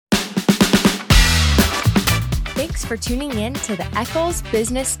Thanks for tuning in to the Eccles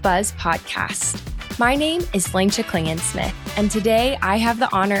Business Buzz podcast. My name is Langsha Klingensmith, and today I have the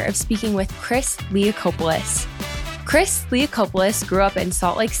honor of speaking with Chris Leokopoulos. Chris Leokopoulos grew up in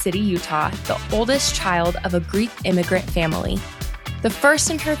Salt Lake City, Utah, the oldest child of a Greek immigrant family. The first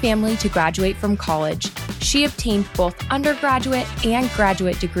in her family to graduate from college, she obtained both undergraduate and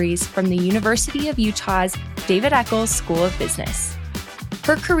graduate degrees from the University of Utah's David Eccles School of Business.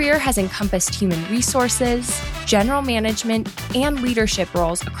 Her career has encompassed human resources, general management, and leadership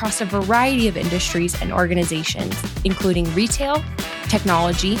roles across a variety of industries and organizations, including retail,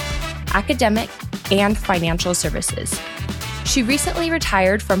 technology, academic, and financial services. She recently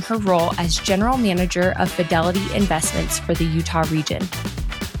retired from her role as General Manager of Fidelity Investments for the Utah region.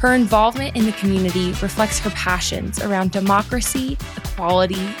 Her involvement in the community reflects her passions around democracy,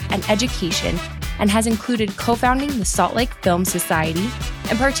 equality, and education, and has included co-founding the Salt Lake Film Society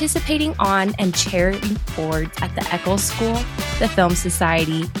and participating on and chairing boards at the Eccles School, the Film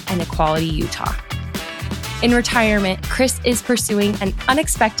Society, and Equality Utah. In retirement, Chris is pursuing an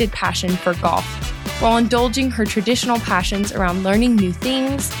unexpected passion for golf, while indulging her traditional passions around learning new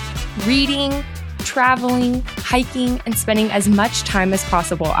things, reading, traveling, hiking, and spending as much time as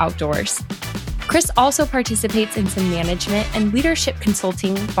possible outdoors. Chris also participates in some management and leadership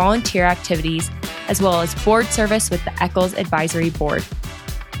consulting volunteer activities, as well as board service with the Eccles Advisory Board.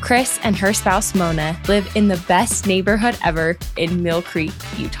 Chris and her spouse, Mona, live in the best neighborhood ever in Mill Creek,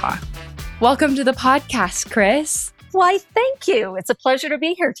 Utah. Welcome to the podcast, Chris. Why, thank you. It's a pleasure to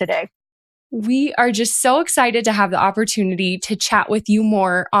be here today. We are just so excited to have the opportunity to chat with you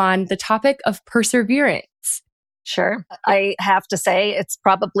more on the topic of perseverance. Sure. I have to say, it's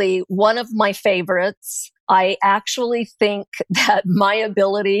probably one of my favorites. I actually think that my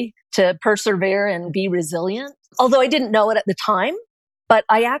ability to persevere and be resilient, although I didn't know it at the time, but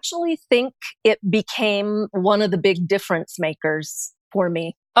I actually think it became one of the big difference makers for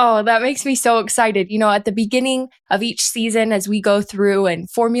me. Oh, that makes me so excited. You know, at the beginning of each season, as we go through and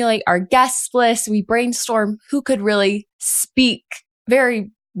formulate our guest list, we brainstorm who could really speak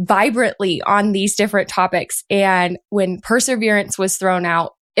very vibrantly on these different topics. And when perseverance was thrown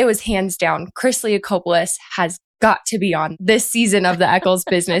out, it was hands down, Chris Leokopoulos has got to be on this season of the Eccles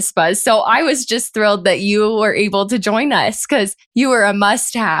Business Buzz. So I was just thrilled that you were able to join us because you were a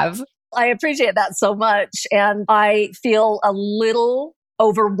must-have. I appreciate that so much. And I feel a little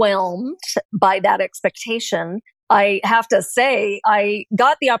overwhelmed by that expectation. I have to say, I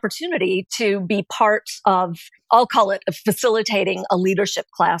got the opportunity to be part of, I'll call it facilitating a leadership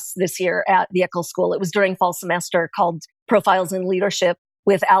class this year at the Eccles School. It was during fall semester called Profiles in Leadership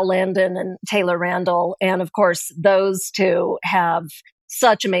with Al Landon and Taylor Randall. And of course, those two have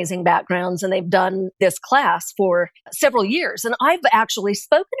such amazing backgrounds, and they've done this class for several years. And I've actually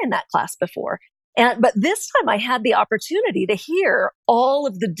spoken in that class before. But this time I had the opportunity to hear all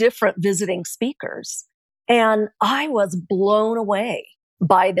of the different visiting speakers. And I was blown away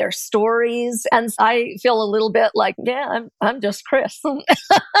by their stories. And I feel a little bit like, yeah, I'm just Chris.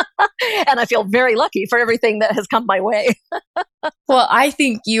 And I feel very lucky for everything that has come my way. Well, I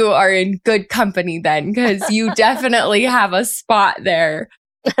think you are in good company then, because you definitely have a spot there.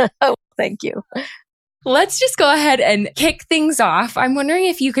 Oh, thank you. Let's just go ahead and kick things off. I'm wondering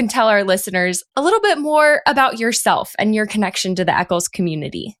if you can tell our listeners a little bit more about yourself and your connection to the Eccles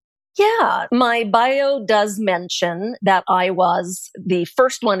community. Yeah, my bio does mention that I was the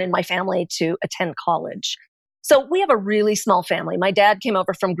first one in my family to attend college. So we have a really small family. My dad came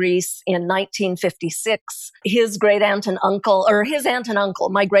over from Greece in 1956. His great aunt and uncle, or his aunt and uncle,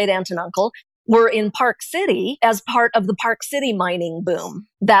 my great aunt and uncle, were in Park City as part of the Park City mining boom.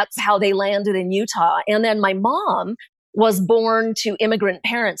 That's how they landed in Utah. And then my mom was born to immigrant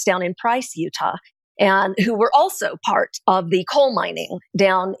parents down in Price, Utah, and who were also part of the coal mining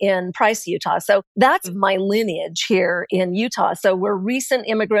down in Price, Utah. So that's my lineage here in Utah. So we're recent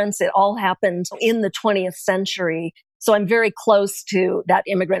immigrants. It all happened in the 20th century. So I'm very close to that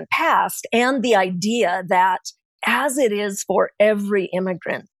immigrant past and the idea that, as it is for every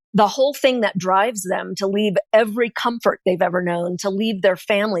immigrant, the whole thing that drives them to leave every comfort they've ever known, to leave their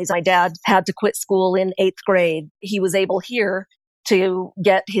families. My dad had to quit school in 8th grade. He was able here to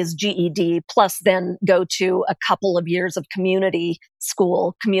get his GED, plus then go to a couple of years of community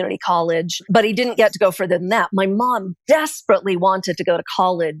school, community college. But he didn't get to go further than that. My mom desperately wanted to go to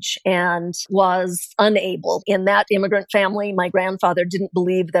college and was unable. In that immigrant family, my grandfather didn't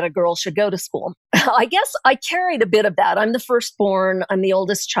believe that a girl should go to school. I guess I carried a bit of that. I'm the firstborn. I'm the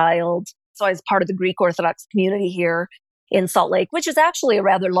oldest child. So I was part of the Greek Orthodox community here in Salt Lake, which is actually a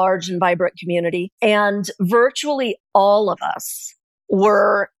rather large and vibrant community. And virtually all of us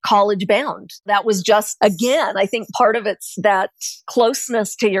were college bound. That was just, again, I think part of it's that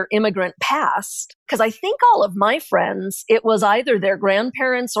closeness to your immigrant past. Because I think all of my friends, it was either their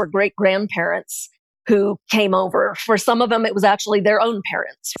grandparents or great grandparents who came over. For some of them, it was actually their own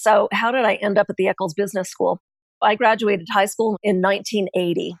parents. So how did I end up at the Eccles Business School? I graduated high school in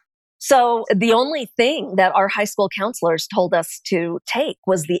 1980. So the only thing that our high school counselors told us to take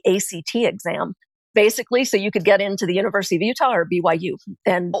was the ACT exam, basically so you could get into the University of Utah or BYU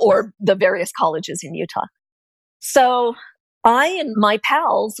or the various colleges in Utah. So I and my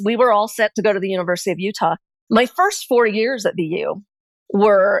pals, we were all set to go to the University of Utah. My first 4 years at the U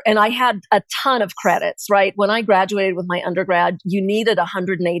and I had a ton of credits, right? When I graduated with my undergrad, you needed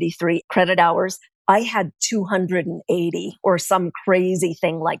 183 credit hours. I had 280 or some crazy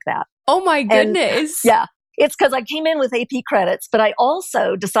thing like that. Oh my goodness. Yeah. It's because I came in with AP credits, but I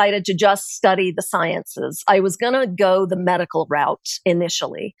also decided to just study the sciences. I was going to go the medical route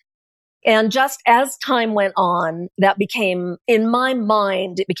initially. And just as time went on, that became, in my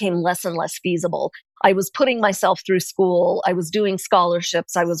mind, it became less and less feasible. I was putting myself through school. I was doing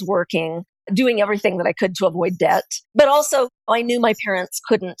scholarships. I was working, doing everything that I could to avoid debt. But also, I knew my parents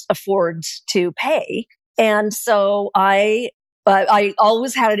couldn't afford to pay. And so I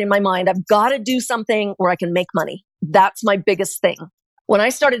always had it in my mind, I've got to do something where I can make money. That's my biggest thing. When I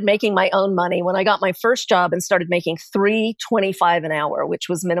started making my own money, when I got my first job and started making $3.25 an hour, which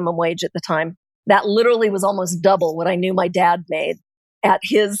was minimum wage at the time, that literally was almost double what I knew my dad made at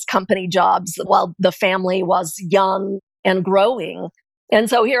his company jobs while the family was young and growing. And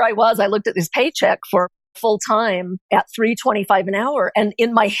so here I was, I looked at this paycheck for full time at $3.25 an hour. And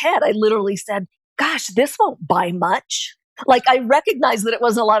in my head, I literally said, gosh, this won't buy much. Like I recognized that it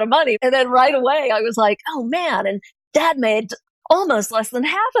wasn't a lot of money. And then right away I was like, oh man, and dad made almost less than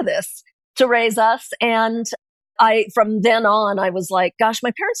half of this to raise us. And from then on, I was like, gosh,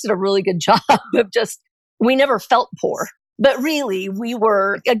 my parents did a really good job of we never felt poor. But really,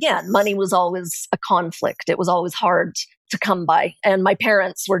 again, money was always a conflict. It was always hard to come by. And my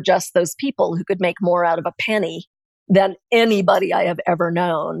parents were just those people who could make more out of a penny than anybody I have ever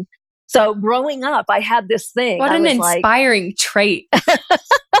known. So growing up, I had this thing. What an inspiring trait.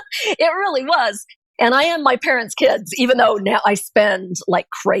 It really was. And I am my parents' kids, even though now I spend like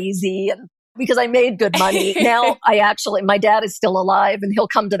crazy and because I made good money. Now my dad is still alive and he'll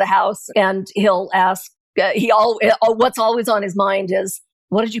come to the house and he'll ask, what's always on his mind is,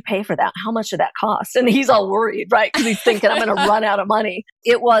 what did you pay for that? How much did that cost? And he's all worried, right? Because he's thinking I'm going to run out of money.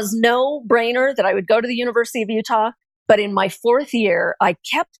 It was no brainer that I would go to the University of Utah. But in my fourth year, I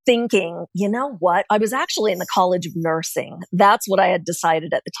kept thinking, you know what? I was actually in the College of Nursing. That's what I had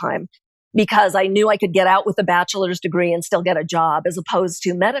decided at the time because I knew I could get out with a bachelor's degree and still get a job as opposed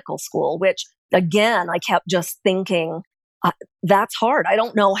to medical school, which again, I kept just thinking, that's hard. I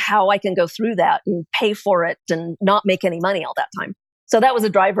don't know how I can go through that and pay for it and not make any money all that time. So that was a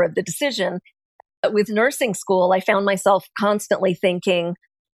driver of the decision. With nursing school, I found myself constantly thinking,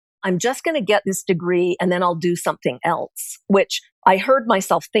 I'm just going to get this degree and then I'll do something else, which I heard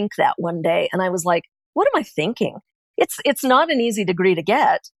myself think that one day. And I was like, what am I thinking? It's not an easy degree to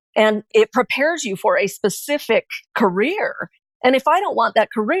get. And it prepares you for a specific career. And if I don't want that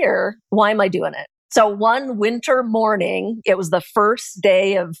career, why am I doing it? So one winter morning, it was the first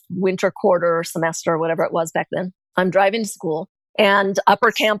day of winter quarter or semester or whatever it was back then. I'm driving to school and upper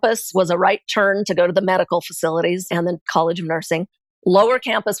campus was a right turn to go to the medical facilities and the College of Nursing. Lower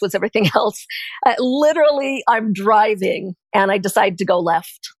campus was everything else. Literally, I'm driving and I decide to go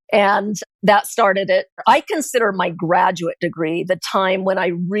left. And that started it. I consider my graduate degree the time when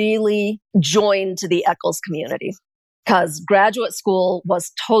I really joined the Eccles community because graduate school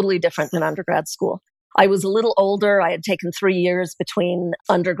was totally different than undergrad school. I was a little older. I had taken 3 years between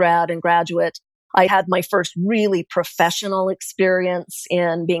undergrad and graduate. I had my first really professional experience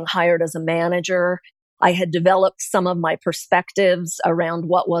in being hired as a manager. I had developed some of my perspectives around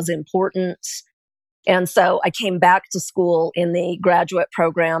what was important. And so I came back to school in the graduate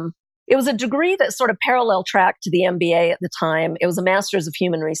program. It was a degree that sort of parallel tracked to the MBA at the time. It was a Master's of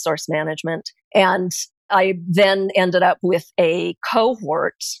Human Resource Management. And I then ended up with a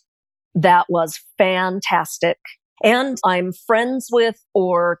cohort that was fantastic. And I'm friends with,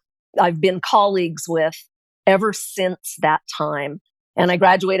 or I've been colleagues with ever since that time. And I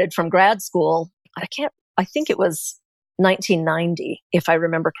graduated from grad school. I think it was 1990, if I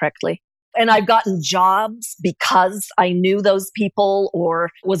remember correctly. And I've gotten jobs because I knew those people or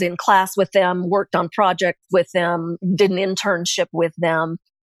was in class with them, worked on projects with them, did an internship with them.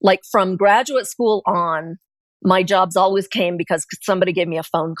 Like from graduate school on, my jobs always came because somebody gave me a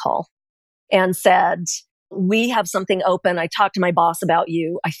phone call and said, we have something open. I talked to my boss about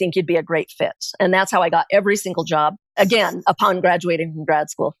you. I think you'd be a great fit. And that's how I got every single job, again, upon graduating from grad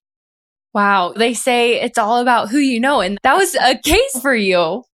school. Wow. They say it's all about who you know. And that was a case for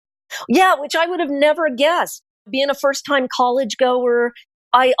you. Yeah, which I would have never guessed. Being a first-time college goer,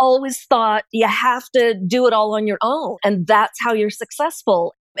 I always thought you have to do it all on your own. And that's how you're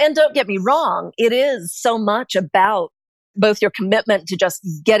successful. And don't get me wrong, it is so much about both your commitment to just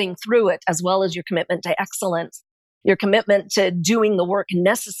getting through it, as well as your commitment to excellence, your commitment to doing the work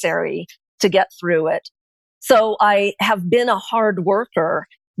necessary to get through it. So I have been a hard worker,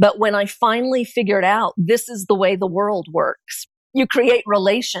 but when I finally figured out this is the way the world works, you create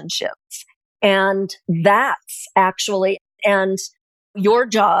relationships. And that's actually, and your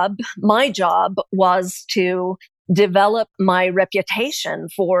job, my job was to develop my reputation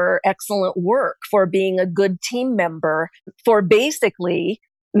for excellent work, for being a good team member, for basically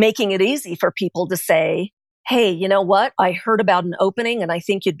making it easy for people to say, hey, you know what? I heard about an opening and I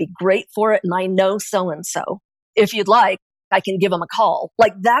think you'd be great for it. And I know so-and-so. If you'd like, I can give them a call.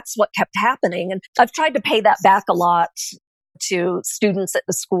 Like that's what kept happening. And I've tried to pay that back a lot to students at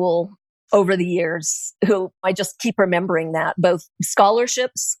the school over the years who I just keep remembering that both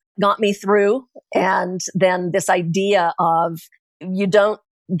scholarships got me through. And then this idea of you don't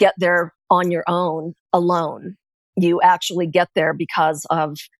get there on your own alone. You actually get there because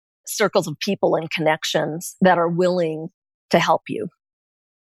of circles of people and connections that are willing to help you.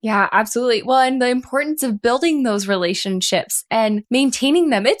 Yeah, absolutely. Well, and the importance of building those relationships and maintaining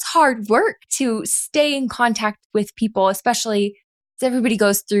them. It's hard work to stay in contact with people, especially as everybody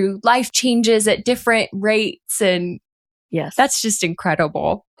goes through life changes at different rates. And yes, that's just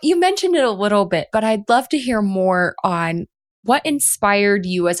incredible. You mentioned it a little bit, but I'd love to hear more on what inspired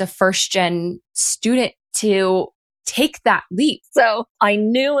you as a first-gen student to take that leap. So I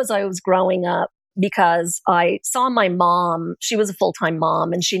knew as I was growing up, because I saw my mom, she was a full-time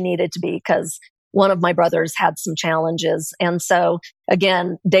mom and she needed to be because one of my brothers had some challenges. And so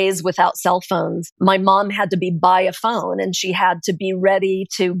again, days without cell phones, my mom had to be by a phone and she had to be ready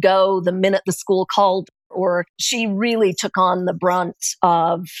to go the minute the school called, or she really took on the brunt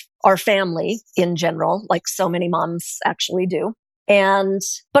of our family in general, like so many moms actually do.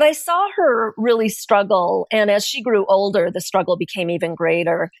 But I saw her really struggle. And as she grew older, the struggle became even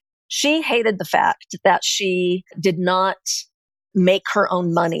greater. She hated the fact that she did not make her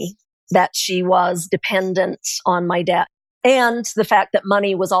own money, that she was dependent on my dad, and the fact that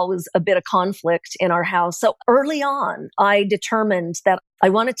money was always a bit of conflict in our house. So early on, I determined that I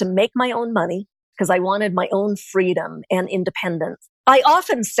wanted to make my own money because I wanted my own freedom and independence. I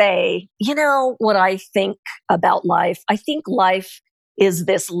often say, you know, what I think about life. I think life is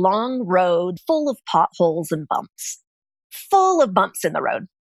this long road full of potholes and bumps, full of bumps in the road.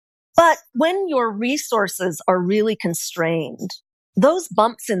 But when your resources are really constrained, those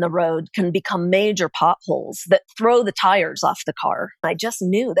bumps in the road can become major potholes that throw the tires off the car. I just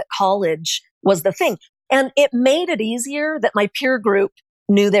knew that college was the thing. And it made it easier that my peer group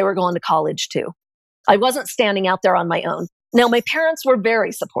knew they were going to college too. I wasn't standing out there on my own. Now, my parents were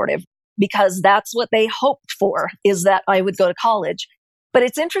very supportive because that's what they hoped for, is that I would go to college. But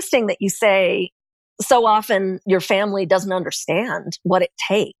it's interesting that you say, so often your family doesn't understand what it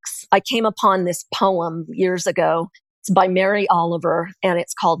takes. I came upon this poem years ago. It's by Mary Oliver, and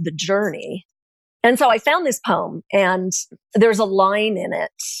it's called The Journey. And so I found this poem, and there's a line in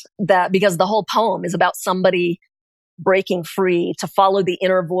it that, because the whole poem is about somebody breaking free to follow the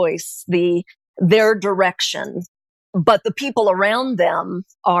inner voice, their direction. But the people around them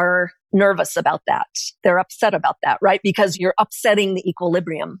are nervous about that. They're upset about that, right? Because you're upsetting the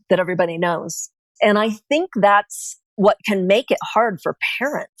equilibrium that everybody knows. And I think that's what can make it hard for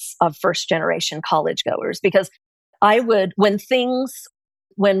parents of first generation college goers, because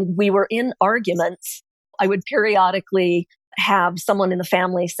when we were in arguments, I would periodically have someone in the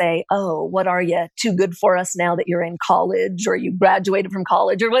family say, oh, what are you, too good for us now that you're in college, or you graduated from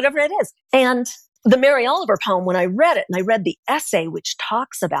college, or whatever it is. And the Mary Oliver poem, when I read it, and I read the essay which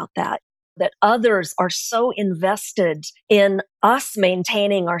talks about that others are so invested in us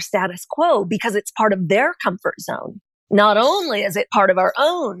maintaining our status quo because it's part of their comfort zone. Not only is it part of our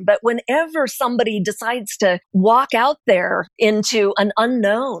own, but whenever somebody decides to walk out there into an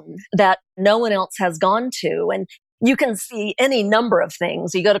unknown that no one else has gone to, and you can see any number of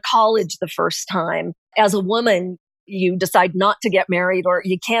things. You go to college the first time. As a woman, you decide not to get married, or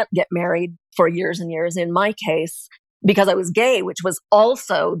you can't get married for years and years. In my case, because I was gay, which was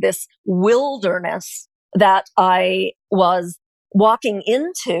also this wilderness that I was walking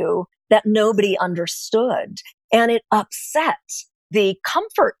into that nobody understood. And it upset the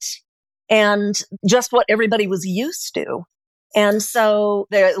comfort and just what everybody was used to. And so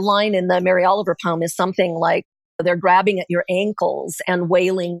the line in the Mary Oliver poem is something like, they're grabbing at your ankles and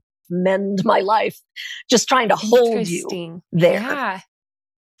wailing, mend my life, just trying to hold you there. Yeah.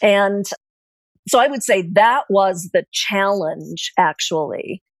 And so I would say that was the challenge,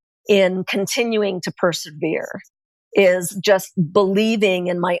 actually, in continuing to persevere, is just believing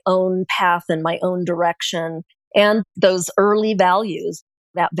in my own path and my own direction and those early values,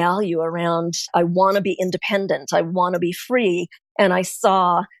 that value around, I want to be independent, I want to be free. And I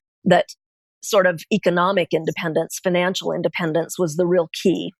saw that sort of economic independence, financial independence was the real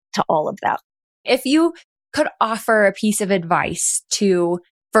key to all of that. If you could offer a piece of advice to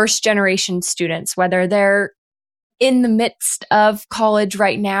first generation students, whether they're in the midst of college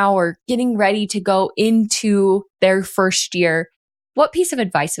right now or getting ready to go into their first year, what piece of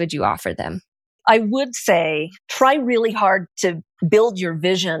advice would you offer them? I would say try really hard to build your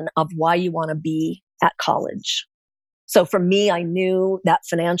vision of why you want to be at college. So for me, I knew that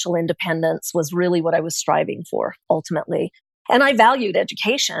financial independence was really what I was striving for ultimately. And I valued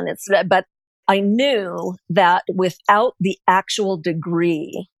education. But I knew that without the actual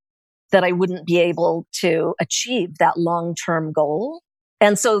degree, that I wouldn't be able to achieve that long-term goal.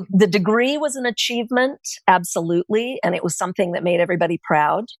 And so the degree was an achievement, absolutely. And it was something that made everybody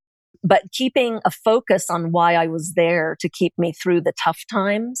proud. But keeping a focus on why I was there to keep me through the tough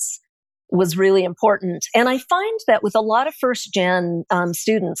times was really important. And I find that with a lot of first gen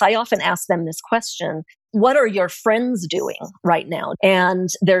students, I often ask them this question: what are your friends doing right now? And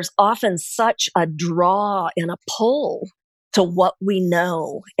there's often such a draw and a pull to what we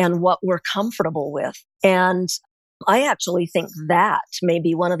know and what we're comfortable with. And I actually think that may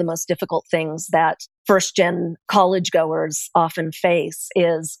be one of the most difficult things that first gen college goers often face,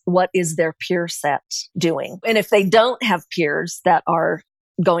 is what is their peer set doing? And if they don't have peers that are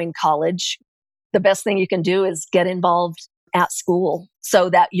going college, the best thing you can do is get involved at school so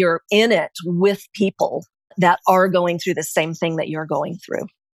that you're in it with people that are going through the same thing that you're going through.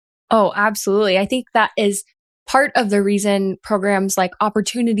 Oh, absolutely. I think that is part of the reason programs like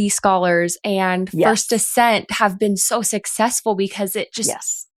Opportunity Scholars and First Ascent have been so successful, because it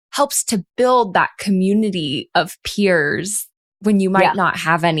just helps to build that community of peers when you might not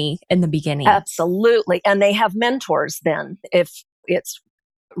have any in the beginning. Absolutely. And they have mentors then. If it's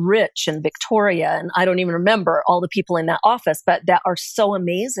Rich and Victoria, and I don't even remember all the people in that office, but that are so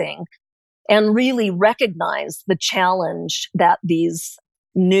amazing and really recognize the challenge that these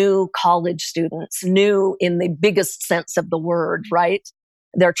new college students, new in the biggest sense of the word, right?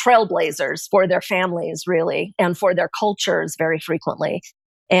 They're trailblazers for their families, really, and for their cultures very frequently.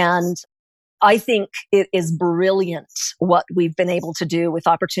 And I think it is brilliant what we've been able to do with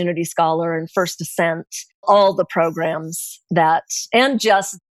Opportunity Scholar and First Ascent, all the programs that, and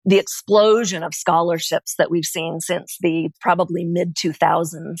just the explosion of scholarships that we've seen since the probably mid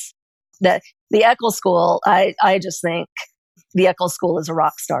 2000s. The Eccles School, I just think the Eccles School is a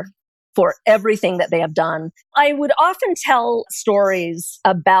rock star for everything that they have done. I would often tell stories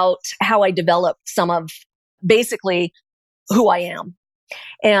about how I developed some of basically who I am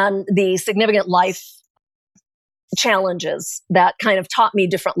and the significant life challenges that kind of taught me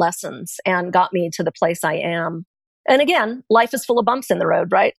different lessons and got me to the place I am. And again, life is full of bumps in the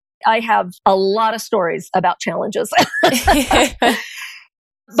road, right? I have a lot of stories about challenges.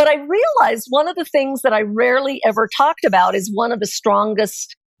 But I realized one of the things that I rarely ever talked about is one of the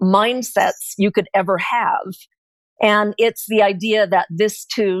strongest mindsets you could ever have. And it's the idea that this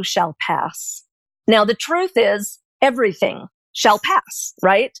too shall pass. Now, the truth is everything shall pass,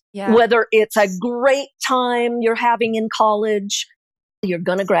 right? Yeah. Whether it's a great time you're having in college, you're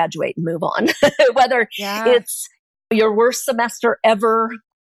going to graduate and move on. Whether it's your worst semester ever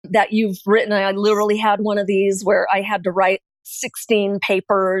that you've written. I literally had one of these where I had to write 16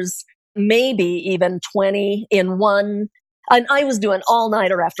 papers, maybe even 20 in one. And I was doing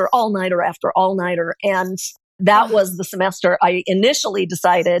all-nighter after all-nighter after all-nighter. And that was the semester I initially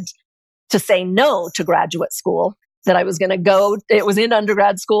decided to say no to graduate school, that I was going to go. It was in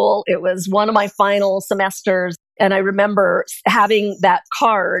undergrad school. It was one of my final semesters. And I remember having that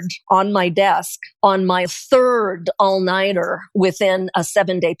card on my desk on my third all-nighter within a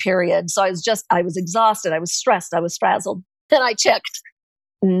 7-day period. So I was exhausted. I was stressed. I was frazzled. Then I checked,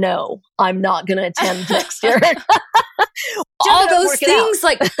 no, I'm not going to attend next year. All those things,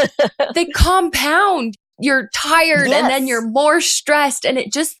 like, they compound. You're tired and then you're more stressed. And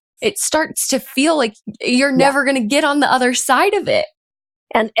it starts to feel like you're never going to get on the other side of it.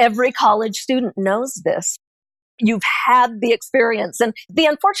 And every college student knows this. You've had the experience. And the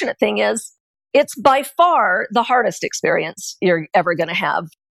unfortunate thing is, it's by far the hardest experience you're ever going to have.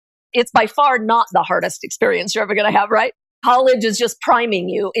 it's by far not the hardest experience you're ever going to have, right? College is just priming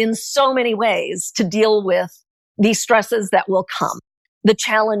you in so many ways to deal with these stresses that will come, the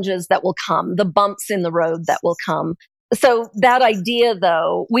challenges that will come, the bumps in the road that will come. So that idea,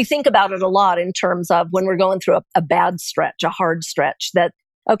 though, we think about it a lot in terms of when we're going through a bad stretch, a hard stretch, that,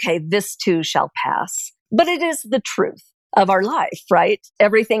 okay, this too shall pass. But it is the truth of our life, right?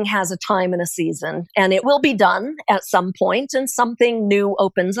 Everything has a time and a season, and it will be done at some point, and something new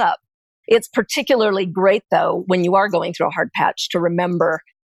opens up. It's particularly great, though, when you are going through a hard patch to remember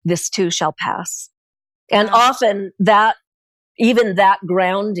this too shall pass. And often that, even that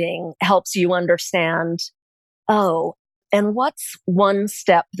grounding helps you understand, oh, and what's one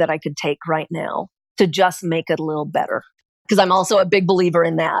step that I could take right now to just make it a little better? Because I'm also a big believer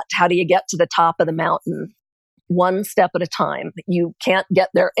in that. How do you get to the top of the mountain? One step at a time. You can't get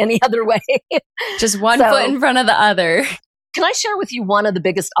there any other way. Just one foot in front of the other. Can I share with you one of the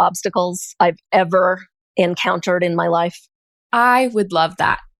biggest obstacles I've ever encountered in my life? I would love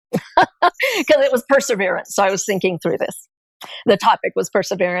that. Because it was perseverance. So I was thinking through this. The topic was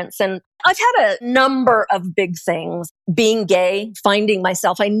perseverance. And I've had a number of big things. Being gay, finding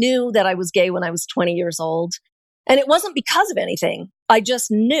myself. I knew that I was gay when I was 20 years old. And it wasn't because of anything. I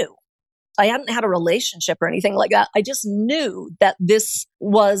just knew. I hadn't had a relationship or anything like that. I just knew that this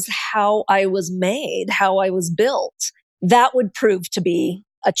was how I was made, how I was built. That would prove to be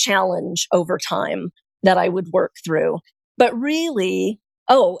a challenge over time that I would work through. But really,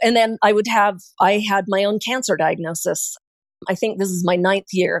 and then I had my own cancer diagnosis. I think this is my 9th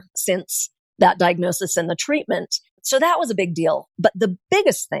year since that diagnosis and the treatment. So that was a big deal. But the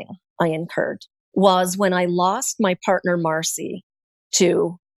biggest thing I incurred was when I lost my partner, Marcy,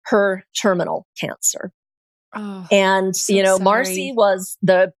 to her terminal cancer. Oh, and, so you know, sorry. Marcy was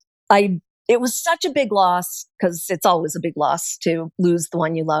it was such a big loss because it's always a big loss to lose the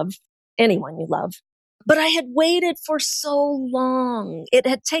one you love, anyone you love. But I had waited for so long. It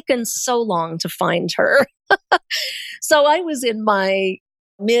had taken so long to find her. So I was in my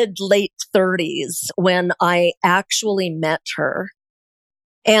mid-late 30s when I actually met her.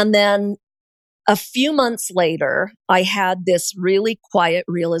 And then a few months later, I had this really quiet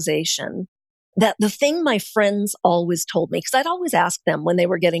realization that the thing my friends always told me, because I'd always ask them when they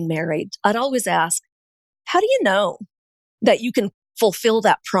were getting married, I'd always ask, how do you know that you can fulfill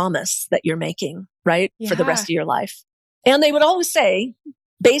that promise that you're making, right? Yeah. For the rest of your life. And they would always say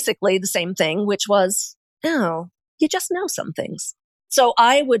basically the same thing, which was, oh, you just know some things. So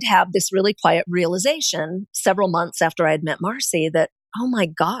I would have this really quiet realization several months after I had met Marcy that, oh my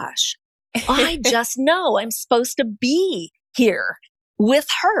gosh, I just know I'm supposed to be here with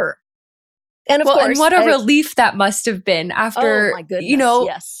her. And of course, and what a relief that must have been after, oh my goodness, you know,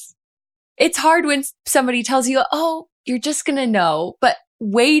 yes. It's hard when somebody tells you, oh, you're just going to know, but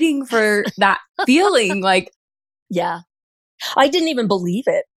waiting for that feeling like. Yeah. I didn't even believe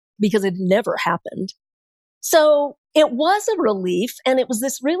it because it never happened. So it was a relief and it was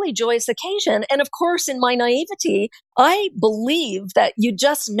this really joyous occasion. And of course, in my naivety, I believe that you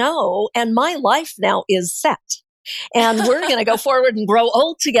just know, and my life now is set. And we're going to go forward and grow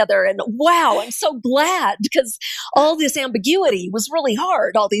old together. And wow, I'm so glad because all this ambiguity was really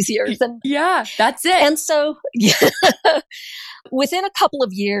hard all these years. And yeah, that's it. And so within a couple of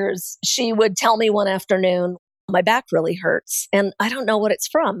years, she would tell me one afternoon, my back really hurts. And I don't know what it's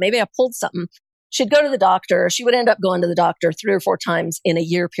from. Maybe I pulled something. She'd go to the doctor. She would end up going to the doctor 3 or 4 times in a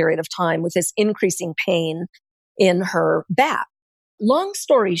year period of time with this increasing pain in her back. Long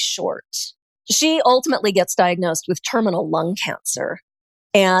story short, she ultimately gets diagnosed with terminal lung cancer.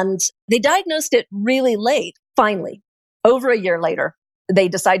 And they diagnosed it really late, finally. Over a year later, they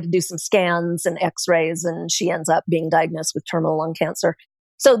decide to do some scans and x-rays, and she ends up being diagnosed with terminal lung cancer.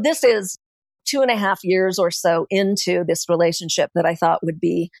 So this is 2.5 years or so into this relationship that I thought would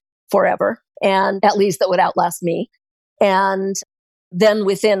be forever, and at least that would outlast me. And then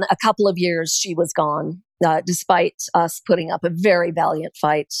within a couple of years, she was gone, despite us putting up a very valiant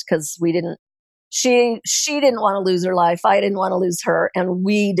fight because she didn't want to lose her life. I didn't want to lose her. And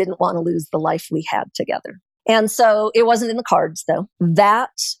we didn't want to lose the life we had together. And so it wasn't in the cards, though.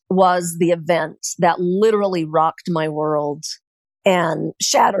 That was the event that literally rocked my world and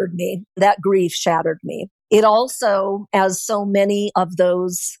shattered me. That grief shattered me. It also, as so many of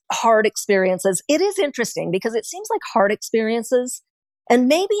those hard experiences, it is interesting because it seems like hard experiences, and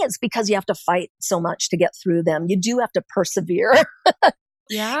maybe it's because you have to fight so much to get through them. You do have to persevere.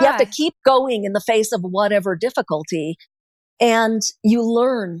 Yeah. You have to keep going in the face of whatever difficulty, and you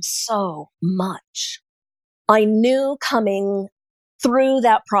learn so much. I knew coming through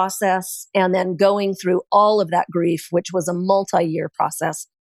that process and then going through all of that grief, which was a multi-year process,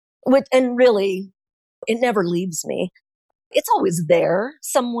 And really, it never leaves me. It's always there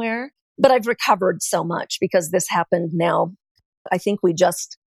somewhere, but I've recovered so much because this happened now. I think we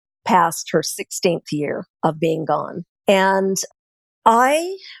just passed her 16th year of being gone. And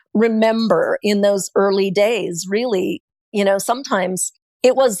I remember in those early days, really, sometimes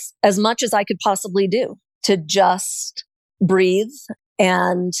it was as much as I could possibly do to just breathe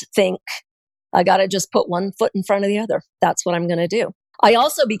and think, I got to just put one foot in front of the other. That's what I'm going to do. I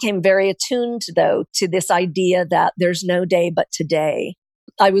also became very attuned, though, to this idea that there's no day but today.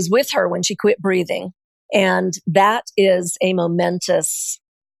 I was with her when she quit breathing, and that is a momentous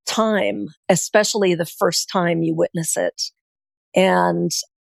time, especially the first time you witness it. And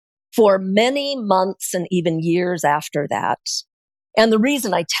for many months and even years after that, and the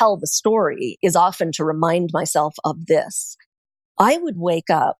reason I tell the story is often to remind myself of this, I would wake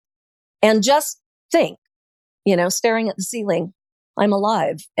up and just think, staring at the ceiling, I'm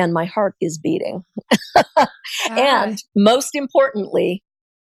alive and my heart is beating. And most importantly,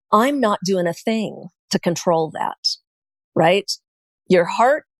 I'm not doing a thing to control that, right? Your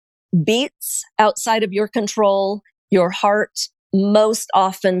heart beats outside of your control. Your heart most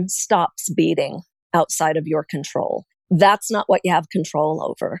often stops beating outside of your control. That's not what you have control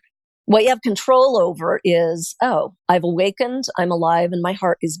over. What you have control over is, I've awakened, I'm alive, and my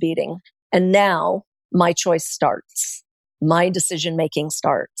heart is beating. And now my choice starts. My decision-making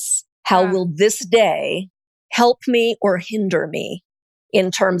starts. How will this day help me or hinder me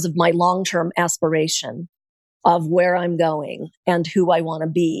in terms of my long-term aspiration of where I'm going and who I want to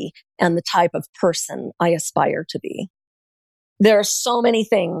be and the type of person I aspire to be? There are so many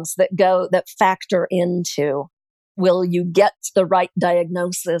things that factor into, will you get the right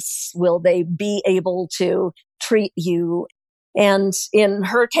diagnosis? Will they be able to treat you? And in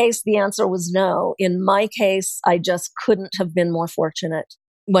her case, the answer was no. In my case, I just couldn't have been more fortunate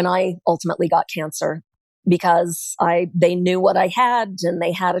when I ultimately got cancer, because they knew what I had and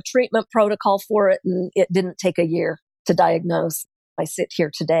they had a treatment protocol for it, and it didn't take a year to diagnose. I sit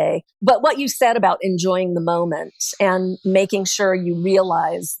here today. But what you said about enjoying the moment and making sure you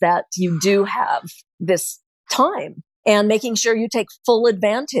realize that you do have this time and making sure you take full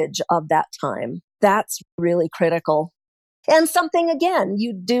advantage of that time, that's really critical. And something, again,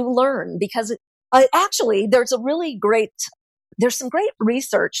 you do learn, because actually there's some great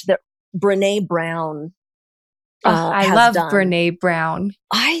research that Brené Brown I love Brené Brown.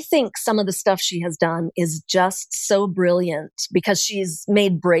 I think some of the stuff she has done is just so brilliant, because she's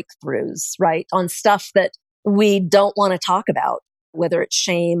made breakthroughs, right, on stuff that we don't want to talk about, whether it's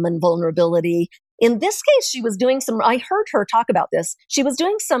shame and vulnerability. In this case, I heard her talk about this. She was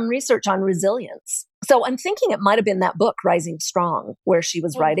doing some research on resilience. So I'm thinking it might have been that book, Rising Strong, where she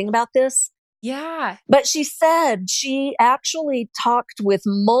was writing about this. Yeah. But she said she actually talked with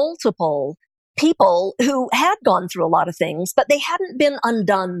multiple people who had gone through a lot of things, but they hadn't been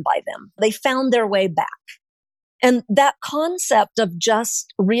undone by them. They found their way back. And that concept of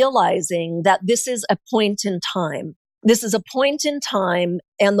just realizing that this is a point in time. This is a point in time,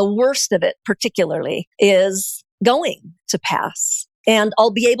 and the worst of it particularly is going to pass. And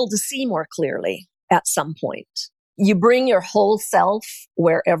I'll be able to see more clearly at some point. You bring your whole self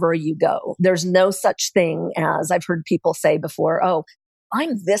wherever you go. There's no such thing as, I've heard people say before,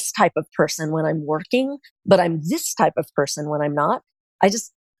 I'm this type of person when I'm working, but I'm this type of person when I'm not.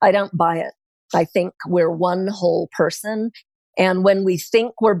 I don't buy it. I think we're one whole person. And when we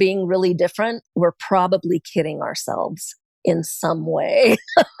think we're being really different, we're probably kidding ourselves in some way.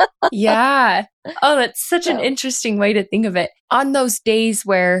 Yeah. Oh, that's such an interesting way to think of it. On those days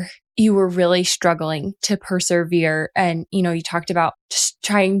where you were really struggling to persevere, and, you talked about just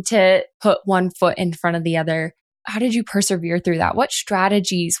trying to put one foot in front of the other, how did you persevere through that? What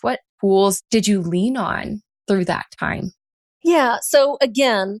strategies, what tools did you lean on through that time? Yeah. So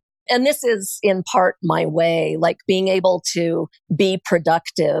again, and this is in part my way, like being able to be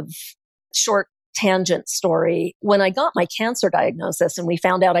productive. Short tangent story. When I got my cancer diagnosis and we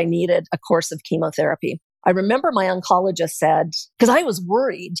found out I needed a course of chemotherapy, I remember my oncologist said, because I was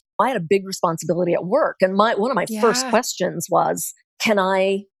worried, I had a big responsibility at work. And one of my first questions was, can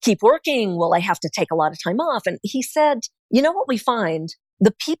I keep working? Will I have to take a lot of time off? And he said, you know what we find?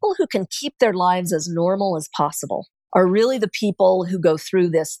 The people who can keep their lives as normal as possible are really the people who go through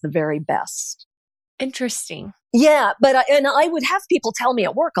this the very best. Interesting. Yeah, but I would have people tell me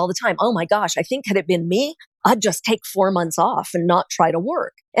at work all the time, oh my gosh, I think had it been me, I'd just take 4 months off and not try to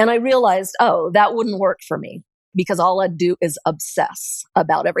work. And I realized, that wouldn't work for me, because all I'd do is obsess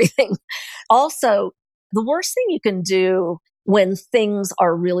about everything. Also, the worst thing you can do when things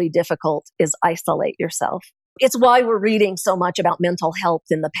are really difficult is isolate yourself. It's why we're reading so much about mental health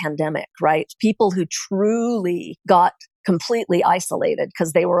in the pandemic, right? People who truly got completely isolated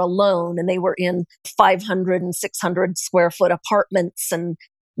because they were alone and they were in 500 and 600 square foot apartments and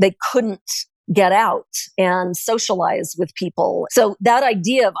they couldn't get out and socialize with people. So that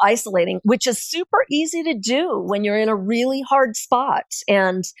idea of isolating, which is super easy to do when you're in a really hard spot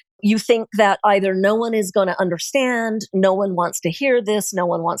and you think that either no one is going to understand, no one wants to hear this, no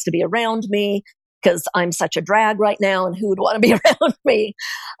one wants to be around me because I'm such a drag right now and who would want to be around me?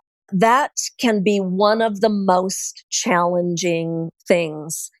 That can be one of the most challenging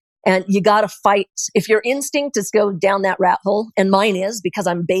things. And you got to fight. If your instinct is go down that rat hole, and mine is because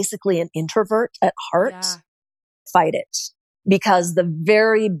I'm basically an introvert at heart, fight it. Because the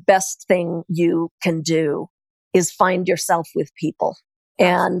very best thing you can do is find yourself with people.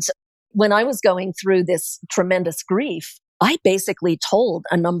 And when I was going through this tremendous grief, I basically told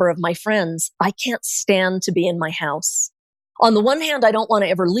a number of my friends, I can't stand to be in my house. On the one hand, I don't want to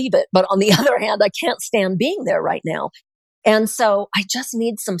ever leave it, but on the other hand, I can't stand being there right now. And so I just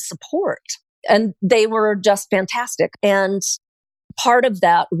need some support. And they were just fantastic. And part of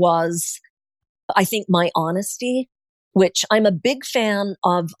that was, I think, my honesty, which I'm a big fan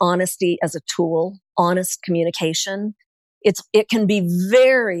of honesty as a tool, honest communication. It can be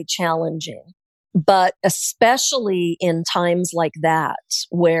very challenging, but especially in times like that,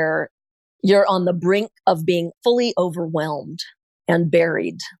 where you're on the brink of being fully overwhelmed and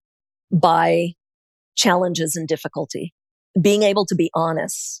buried by challenges and difficulty. Being able to be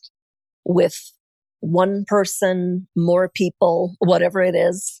honest with one person, more people, whatever it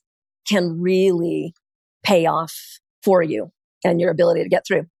is, can really pay off for you and your ability to get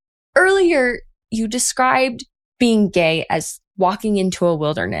through. Earlier, you described being gay as walking into a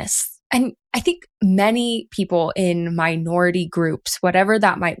wilderness. And I think many people in minority groups, whatever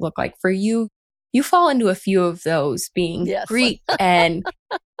that might look like for you, you fall into a few of those, being Greek and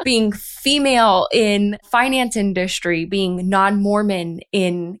being female in finance industry, being non-Mormon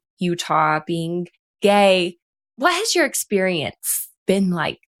in Utah, being gay. What has your experience been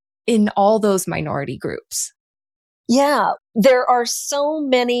like in all those minority groups? Yeah, there are so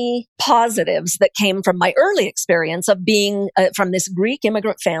many positives that came from my early experience of being from this Greek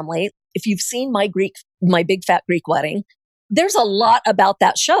immigrant family. If you've seen my Big Fat Greek Wedding, there's a lot about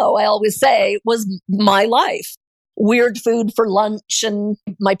that show. I always say was my life. Weird food for lunch, and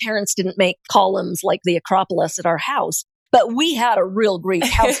my parents didn't make columns like the Acropolis at our house, but we had a real Greek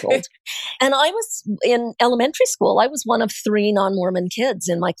household. And I was in elementary school. I was one of 3 non-Mormon kids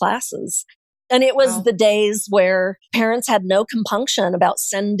in my classes. And it was the days where parents had no compunction about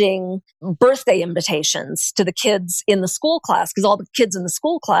sending birthday invitations to the kids in the school class, because all the kids in the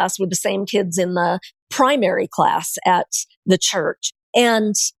school class were the same kids in the primary class at the church.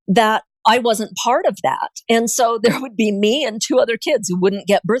 And that I wasn't part of that. And so there would be me and 2 other kids who wouldn't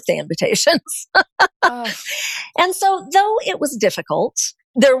get birthday invitations. And so though it was difficult,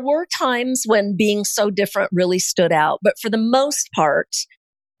 there were times when being so different really stood out. But for the most part,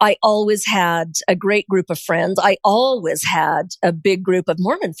 I always had a great group of friends. I always had a big group of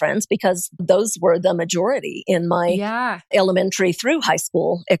Mormon friends because those were the majority in my elementary through high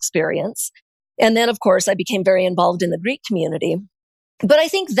school experience. And then, of course, I became very involved in the Greek community. But I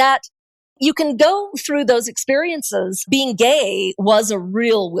think that you can go through those experiences. Being gay was a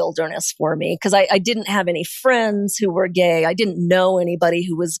real wilderness for me because I didn't have any friends who were gay. I didn't know anybody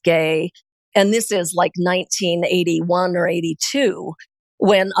who was gay. And this is like 1981 or 82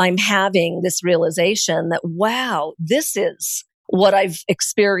 when I'm having this realization that, wow, this is what I've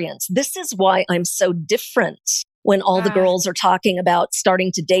experienced. This is why I'm so different when all the girls are talking about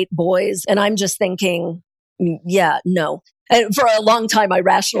starting to date boys. And I'm just thinking, yeah, no. And for a long time, I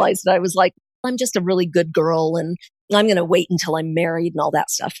rationalized it. I was like, I'm just a really good girl and I'm going to wait until I'm married and all that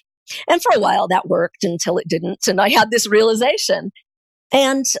stuff. And for a while that worked until it didn't. And I had this realization.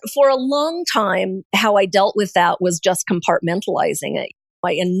 And for a long time, how I dealt with that was just compartmentalizing it.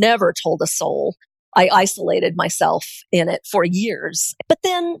 I never told a soul. I isolated myself in it for years. But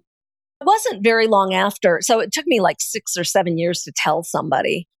then it wasn't very long after. So it took me like 6 or 7 years to tell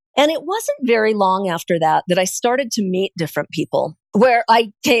somebody. And it wasn't very long after that I started to meet different people where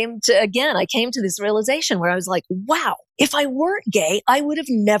I came to this realization where I was like, wow, if I weren't gay, I would have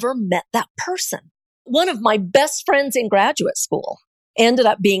never met that person. One of my best friends in graduate school ended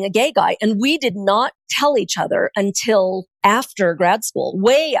up being a gay guy. And we did not tell each other until after grad school,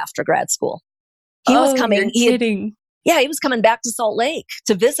 way after grad school. He was coming. He was coming back to Salt Lake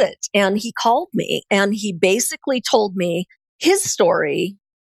to visit. And he called me and he basically told me his story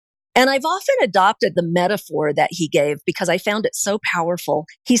And I've often adopted the metaphor that he gave because I found it so powerful.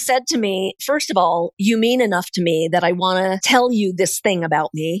 He said to me, first of all, you mean enough to me that I want to tell you this thing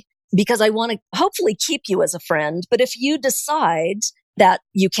about me because I want to hopefully keep you as a friend. But if you decide that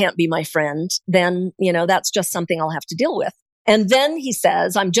you can't be my friend, then, that's just something I'll have to deal with. And then he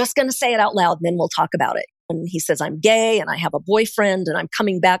says, I'm just going to say it out loud and then we'll talk about it. And he says, I'm gay and I have a boyfriend and I'm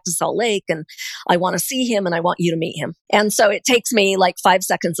coming back to Salt Lake and I want to see him and I want you to meet him. And so it takes me like 5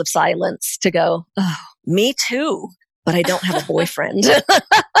 seconds of silence to go, oh, me too, but I don't have a boyfriend.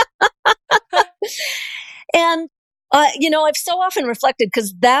 And, I've so often reflected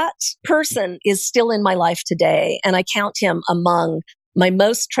because that person is still in my life today and I count him among my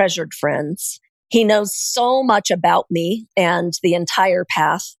most treasured friends. He knows so much about me and the entire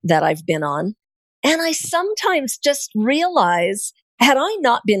path that I've been on. And I sometimes just realize, had I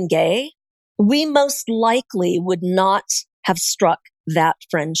not been gay, we most likely would not have struck that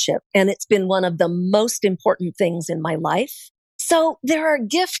friendship. And it's been one of the most important things in my life. So there are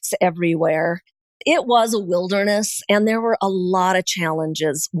gifts everywhere. It was a wilderness and there were a lot of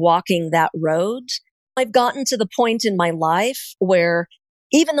challenges walking that road. I've gotten to the point in my life where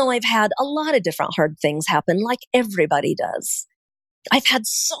even though I've had a lot of different hard things happen, like everybody does, I've had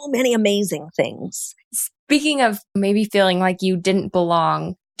so many amazing things. Speaking of maybe feeling like you didn't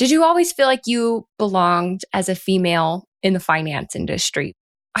belong, did you always feel like you belonged as a female in the finance industry?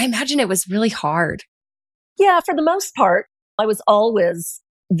 I imagine it was really hard. Yeah, for the most part, I was always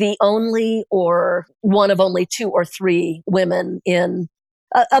the only or one of only 2 or 3 women in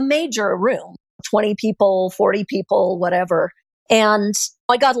a major room, 20 people, 40 people, whatever. And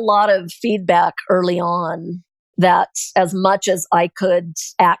I got a lot of feedback early on that as much as I could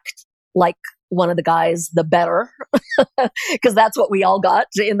act like one of the guys, the better, because that's what we all got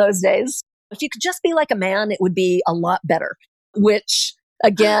in those days. If you could just be like a man, it would be a lot better, which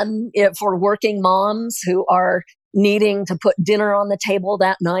again, for working moms who are needing to put dinner on the table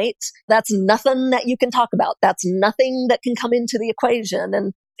that night, that's nothing that you can talk about. That's nothing that can come into the equation.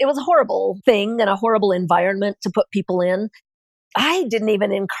 And it was a horrible thing and a horrible environment to put people in. I didn't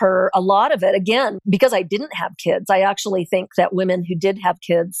even incur a lot of it, again, because I didn't have kids. I actually think that women who did have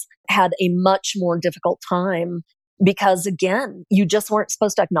kids had a much more difficult time because, again, you just weren't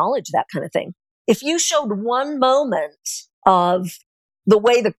supposed to acknowledge that kind of thing. If you showed one moment of the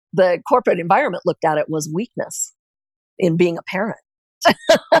way the corporate environment looked at it was weakness in being a parent,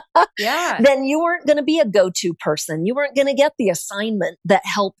 then you weren't going to be a go-to person. You weren't going to get the assignment that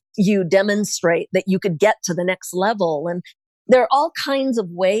helped you demonstrate that you could get to the next level. And there are all kinds of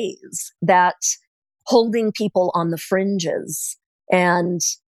ways that holding people on the fringes and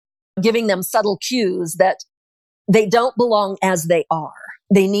giving them subtle cues that they don't belong as they are.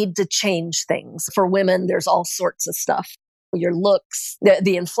 They need to change things. For women, there's all sorts of stuff. Your looks,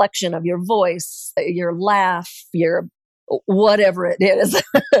 the inflection of your voice, your laugh, your whatever it is.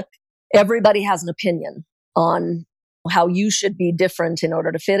 Everybody has an opinion on how you should be different in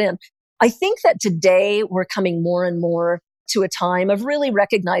order to fit in. I think that today we're coming more and more to a time of really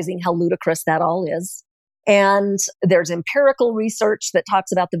recognizing how ludicrous that all is. And there's empirical research that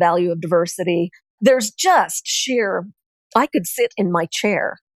talks about the value of diversity. There's just I could sit in my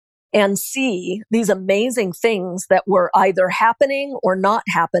chair and see these amazing things that were either happening or not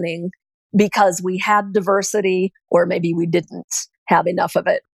happening because we had diversity or maybe we didn't have enough of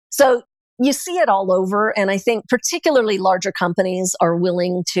it. So you see it all over. And I think particularly larger companies are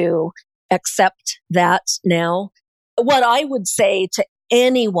willing to accept that now. What I would say to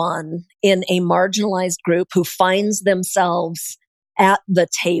anyone in a marginalized group who finds themselves at the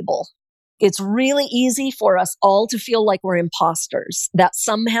table, it's really easy for us all to feel like we're imposters, that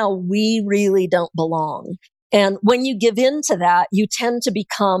somehow we really don't belong. And when you give in to that, you tend to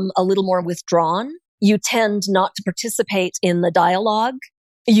become a little more withdrawn. You tend not to participate in the dialogue.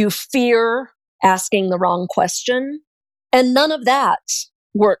 You fear asking the wrong question. And none of that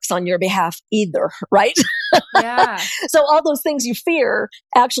works on your behalf either, right? Yeah. So all those things you fear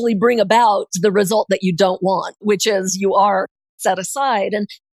actually bring about the result that you don't want, which is you are set aside. And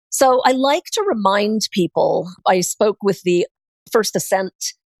so I like to remind people, I spoke with the First Ascent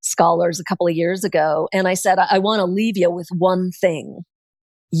scholars a couple of years ago, and I said, I want to leave you with one thing.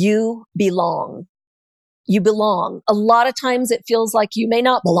 You belong. You belong. A lot of times it feels like you may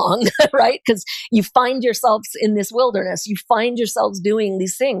not belong, right? Because you find yourselves in this wilderness. You find yourselves doing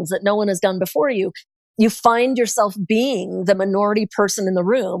these things that no one has done before you. You find yourself being the minority person in the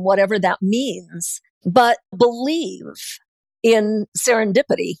room, whatever that means. But believe in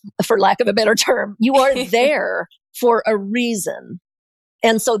serendipity, for lack of a better term. You are there for a reason.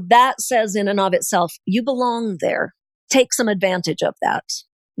 And so that says in and of itself, you belong there. Take some advantage of that.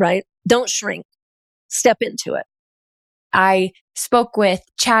 right? Don't shrink. Step into it. I spoke with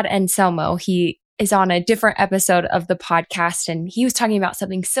Chad Anselmo. He is on a different episode of the podcast, and he was talking about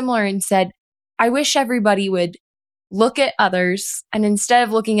something similar and said, I wish everybody would look at others, and instead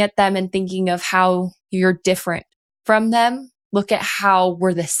of looking at them and thinking of how you're different from them, look at how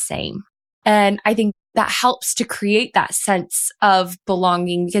we're the same. And I think that helps to create that sense of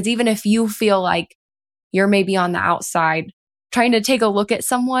belonging, because even if you feel like you're maybe on the outside trying to take a look at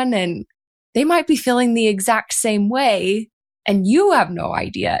someone and they might be feeling the exact same way and you have no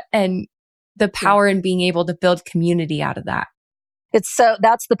idea. And the power in being able to build community out of that.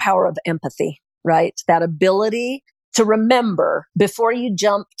 That's the power of empathy, right? That ability to remember before you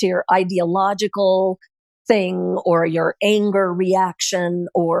jump to your ideological thing or your anger reaction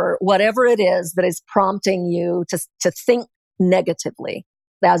or whatever it is that is prompting you to think negatively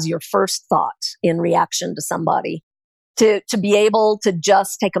as your first thought in reaction to somebody, to be able to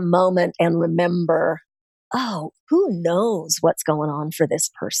just take a moment and remember, oh, who knows what's going on for this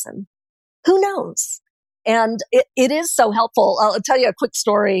person? Who knows? And it is so helpful. I'll tell you a quick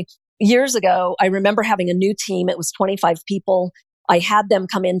story. Years ago, I remember having a new team. It was 25 people. I had them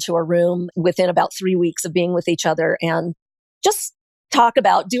come into a room within about 3 weeks of being with each other and just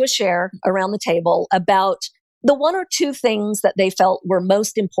do a share around the table about the one or two things that they felt were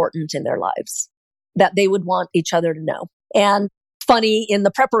most important in their lives that they would want each other to know. And funny, in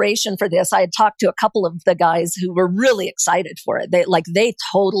the preparation for this, I had talked to a couple of the guys who were really excited for it. They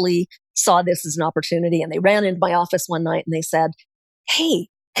totally saw this as an opportunity, and they ran into my office one night and they said, hey,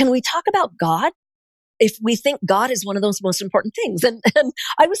 can we talk about God? If we think God is one of those most important things. And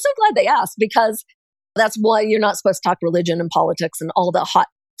I was so glad they asked, because that's why you're not supposed to talk religion and politics and all the hot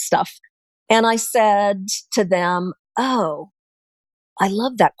stuff. And I said to them, oh, I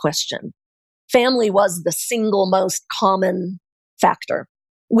love that question. Family was the single most common factor.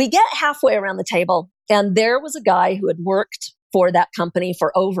 We get halfway around the table, and there was a guy who had worked for that company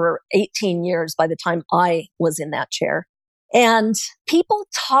for over 18 years by the time I was in that chair. And people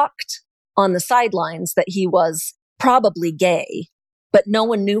talked on the sidelines that he was probably gay, but no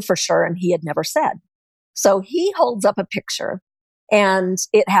one knew for sure, and he had never said. So he holds up a picture, and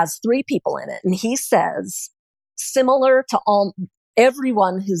it has 3 people in it. And he says, similar to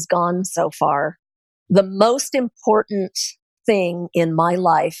everyone who's gone so far, the most important thing in my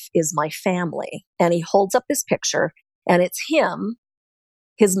life is my family. And he holds up this picture, and it's him,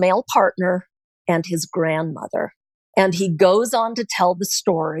 his male partner, and his grandmother. And he goes on to tell the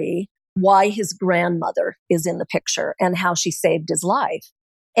story why his grandmother is in the picture and how she saved his life.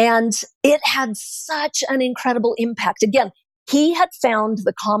 And it had such an incredible impact. Again, he had found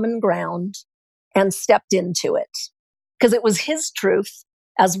the common ground and stepped into it because it was his truth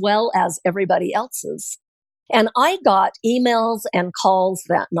as well as everybody else's. And I got emails and calls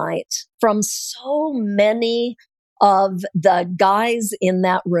that night from so many of the guys in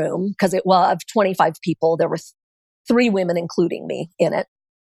that room, because it was of 25 people. There were 3 women, including me, in it.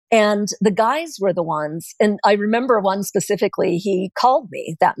 And the guys were the ones, and I remember one specifically, he called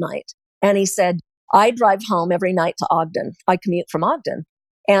me that night and he said, I drive home every night to Ogden. I commute from Ogden.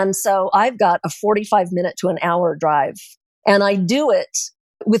 And so I've got a 45-minute to an hour drive, and I do it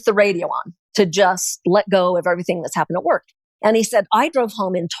with the radio on to just let go of everything that's happened at work. And he said, I drove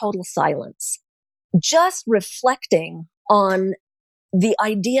home in total silence, just reflecting on the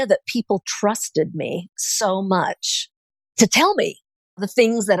idea that people trusted me so much to tell me the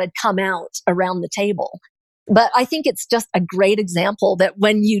things that had come out around the table. But I think it's just a great example that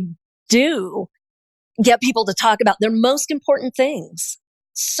when you do get people to talk about their most important things,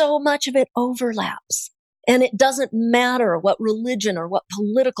 so much of it overlaps. And it doesn't matter what religion or what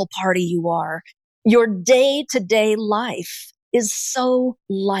political party you are. Your day-to-day life is so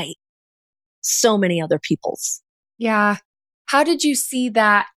like so many other people's. Yeah. How did you see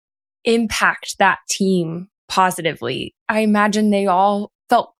that impact that team positively? I imagine they all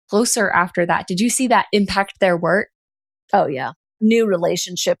felt closer after that. Did you see that impact their work? Oh, yeah. New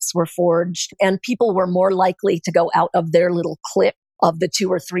relationships were forged, and people were more likely to go out of their little clique of the 2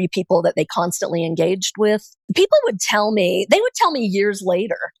 or 3 people that they constantly engaged with. People would tell me years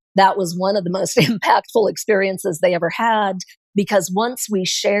later, that was one of the most impactful experiences they ever had, because once we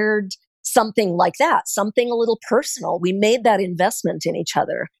shared something like that, something a little personal, we made that investment in each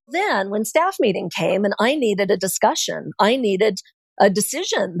other. Then when staff meeting came and I needed a discussion, I needed a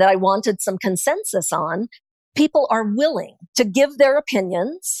decision that I wanted some consensus on, people are willing to give their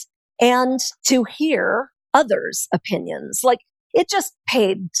opinions and to hear others' opinions. Like, it just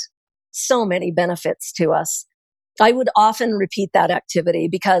paid so many benefits to us. I would often repeat that activity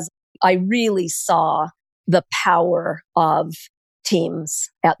because I really saw the power of teams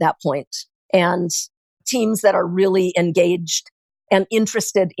at that point, and teams that are really engaged and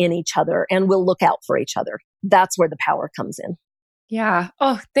interested in each other and will look out for each other. That's where the power comes in. Yeah.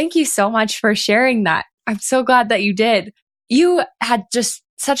 Oh, thank you so much for sharing that. I'm so glad that you did. You had just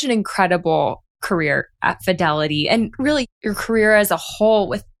such an incredible career at Fidelity, and really your career as a whole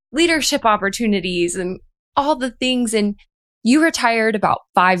with leadership opportunities and all the things. And you retired about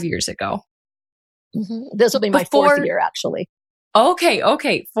 5 years ago. Mm-hmm. This will be my fourth year, actually.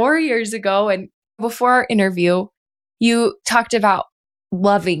 Okay. 4 years ago. And before our interview, you talked about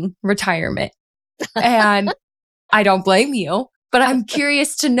loving retirement. And I don't blame you, but I'm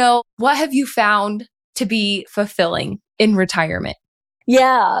curious to know, what have you found to be fulfilling in retirement?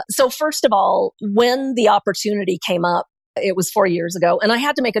 Yeah. So first of all, when the opportunity came up, it was 4 years ago, and I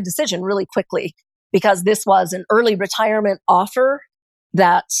had to make a decision really quickly because this was an early retirement offer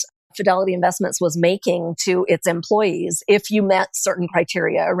that Fidelity Investments was making to its employees if you met certain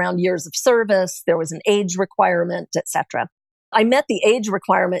criteria around years of service. There was an age requirement, etc. I met the age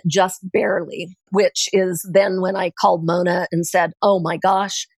requirement just barely, which is then when I called Mona and said, oh my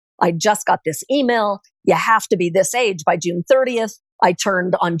gosh, I just got this email. You have to be this age by June 30th. I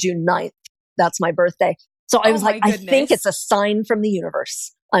turned on June 9th. That's my birthday. So I was like, I think it's a sign from the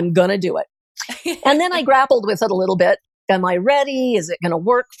universe. I'm going to do it. And then I grappled with it a little bit. Am I ready? Is it going to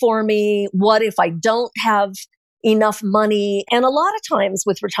work for me? What if I don't have enough money? And a lot of times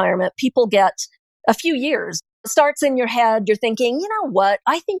with retirement, people get a few years. It starts in your head. You're thinking, you know what?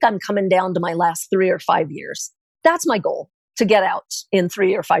 I think I'm coming down to my last 3 or 5 years. That's my goal, to get out in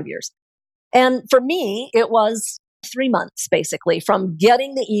 3 or 5 years. And for me, it was 3 months, basically, from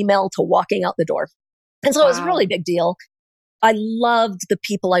getting the email to walking out the door. And so It was a really big deal. I loved the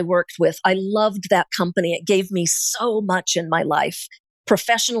people I worked with. I loved that company. It gave me so much in my life,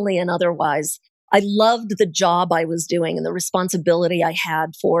 professionally and otherwise. I loved the job I was doing and the responsibility I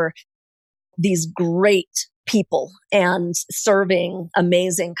had for these great people and serving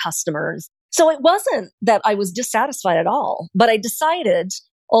amazing customers. So it wasn't that I was dissatisfied at all, but I decided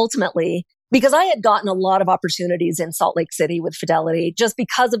ultimately, because I had gotten a lot of opportunities in Salt Lake City with Fidelity, just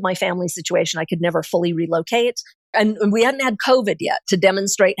because of my family situation, I could never fully relocate. And we hadn't had COVID yet to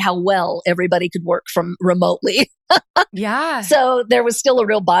demonstrate how well everybody could work from remotely. Yeah. So there was still a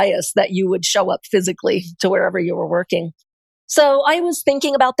real bias that you would show up physically to wherever you were working. So I was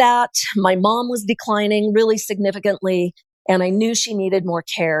thinking about that. My mom was declining really significantly, and I knew she needed more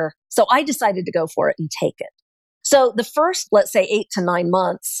care. So I decided to go for it and take it. So the first, let's say 8 to 9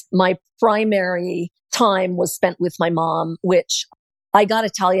 months, my primary time was spent with my mom, which I got to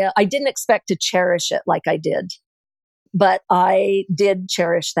tell you, I didn't expect to cherish it like I did. But I did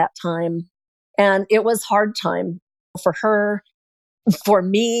cherish that time. And it was hard time for her, for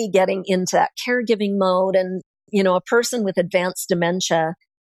me getting into that caregiving mode. And, you know, a person with advanced dementia,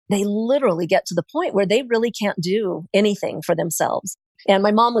 they literally get to the point where they really can't do anything for themselves. And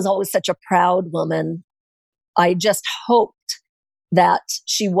my mom was always such a proud woman. I just hoped that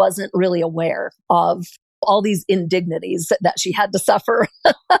she wasn't really aware of all these indignities that she had to suffer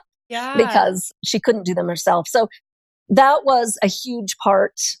because she couldn't do them herself. So that was a huge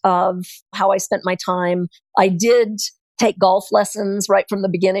part of how I spent my time. I did take golf lessons right from the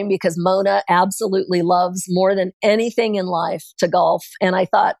beginning because Mona absolutely loves more than anything in life to golf. And I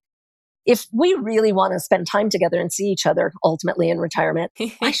thought, if we really want to spend time together and see each other ultimately in retirement,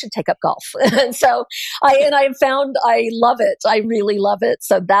 I should take up golf. And so I found I love it. I really love it.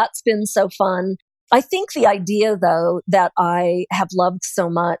 So that's been so fun. I think the idea, though, that I have loved so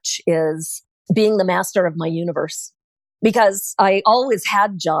much is being the master of my universe. Because I always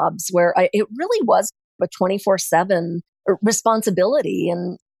had jobs where it really was a 24/7 responsibility.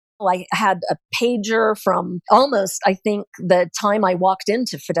 And I had a pager from almost, I think, the time I walked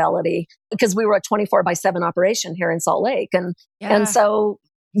into Fidelity, because we were a 24/7 operation here in Salt Lake. And so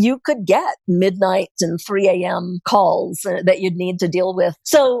you could get midnight and 3 a.m. calls that you'd need to deal with.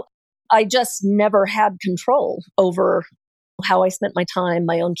 So I just never had control over how I spent my time,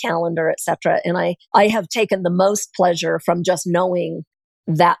 my own calendar, etc. And I have taken the most pleasure from just knowing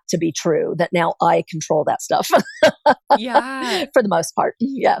that to be true, that now I control that stuff. Yeah. For the most part.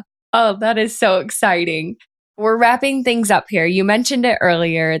 Yeah. Oh, that is so exciting. We're wrapping things up here. You mentioned it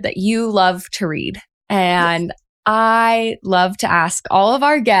earlier that you love to read. And yes. I love to ask all of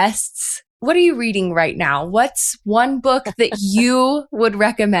our guests, what are you reading right now? What's one book that you would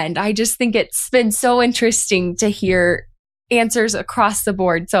recommend? I just think it's been so interesting to hear answers across the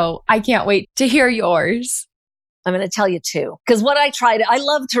board. So I can't wait to hear yours. I'm going to tell you two. Because I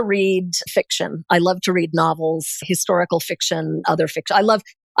love to read fiction. I love to read novels, historical fiction, other fiction.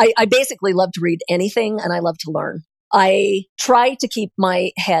 I basically love to read anything, and I love to learn. I try to keep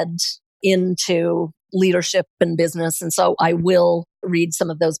my head into leadership and business. And so I will read some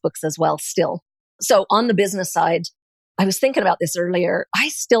of those books as well still. So on the business side, I was thinking about this earlier. I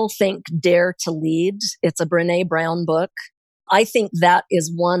still think Dare to Lead. It's a Brené Brown book. I think that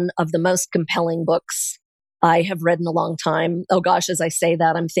is one of the most compelling books I have read in a long time. Oh gosh, as I say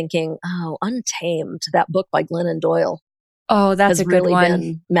that, I'm thinking, Untamed, that book by Glennon Doyle. Oh, that's a good one.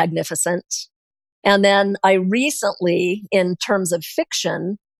 Been magnificent. And then I recently, in terms of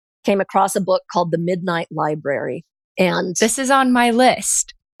fiction, came across a book called The Midnight Library. And this is on my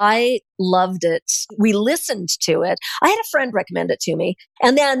list. I loved it. We listened to it. I had a friend recommend it to me.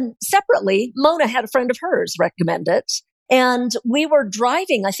 And then separately, Mona had a friend of hers recommend it. And we were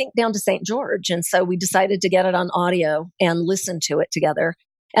driving, I think, down to St. George. And so we decided to get it on audio and listen to it together.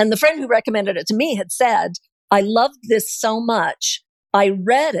 And the friend who recommended it to me had said, I loved this so much. I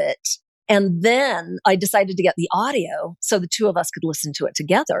read it. And then I decided to get the audio so the two of us could listen to it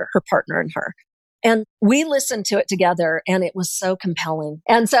together, her partner and her. And we listened to it together and it was so compelling.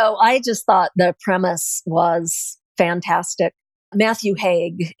 And so I just thought the premise was fantastic. Matthew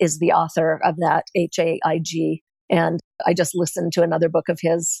Haig is the author of that, Haig. And I just listened to another book of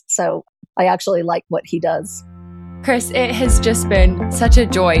his. So I actually like what he does. Chris, it has just been such a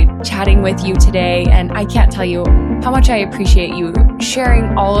joy chatting with you today. And I can't tell you how much I appreciate you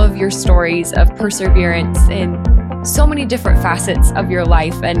sharing all of your stories of perseverance in so many different facets of your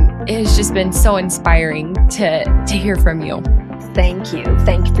life. And it has just been so inspiring to hear from you. Thank you.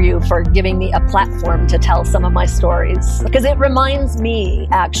 Thank you for giving me a platform to tell some of my stories. Because it reminds me,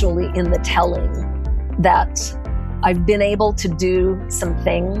 actually, in the telling, that I've been able to do some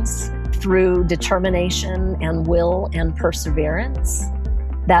things through determination and will and perseverance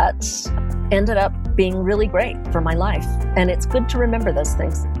that ended up being really great for my life. And it's good to remember those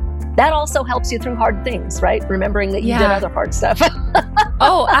things. That also helps you through hard things, right? Remembering that you did other hard stuff.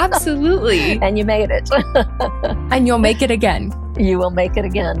 Oh, absolutely. And you made it. And you'll make it again. You will make it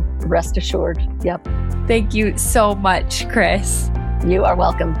again. Rest assured. Yep. Thank you so much, Chris. You are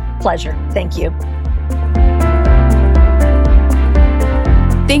welcome. Pleasure. Thank you.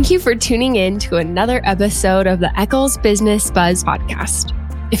 Thank you for tuning in to another episode of the Eccles Business Buzz podcast.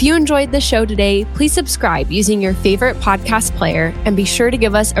 If you enjoyed the show today, please subscribe using your favorite podcast player and be sure to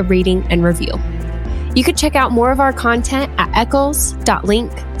give us a rating and review. You can check out more of our content at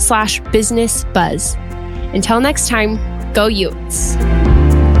eccles.link/businessbuzz. Until next time, go Utes.